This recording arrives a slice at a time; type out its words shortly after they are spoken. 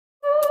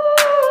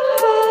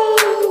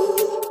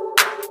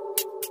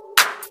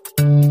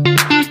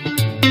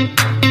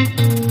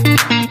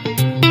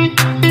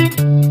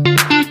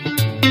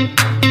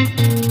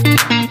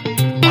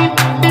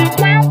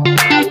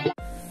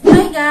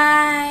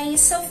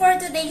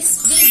today's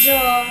video,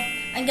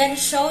 I'm gonna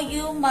show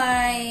you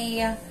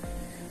my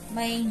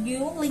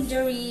new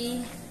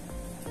lingerie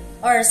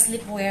or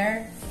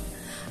sleepwear.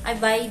 I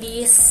buy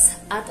this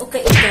at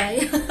Okay.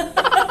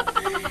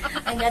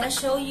 I'm gonna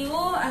show you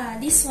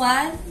this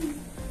one.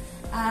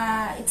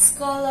 It's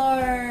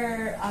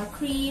color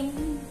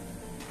cream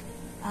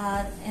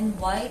and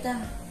white,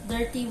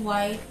 dirty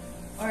white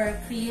or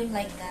cream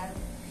like that.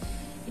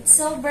 It's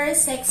so very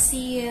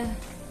sexy.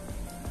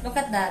 Look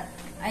at that.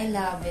 I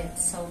love it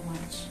so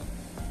much.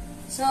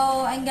 So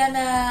I'm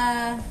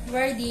gonna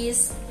wear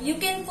this. You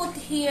can put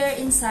here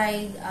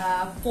inside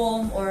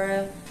foam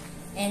or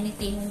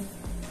anything,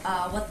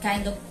 what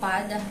kind of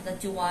pad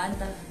that you want,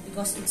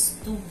 because it's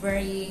too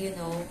very,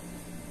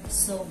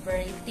 so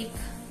very thick.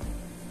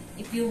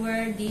 If you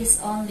wear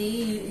this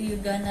only, you're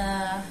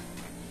gonna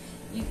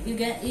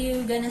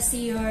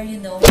see your,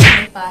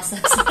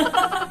 pasas.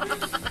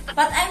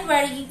 But I'm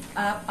wearing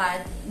a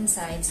pad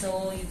inside,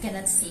 so you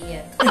cannot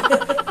see it.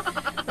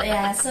 So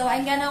yeah, so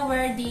I'm gonna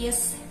wear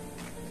this.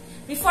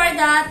 Before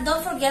that,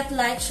 don't forget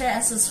like, share,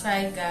 and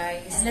subscribe,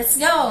 guys. Let's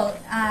go!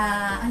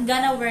 I'm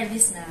gonna wear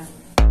this now.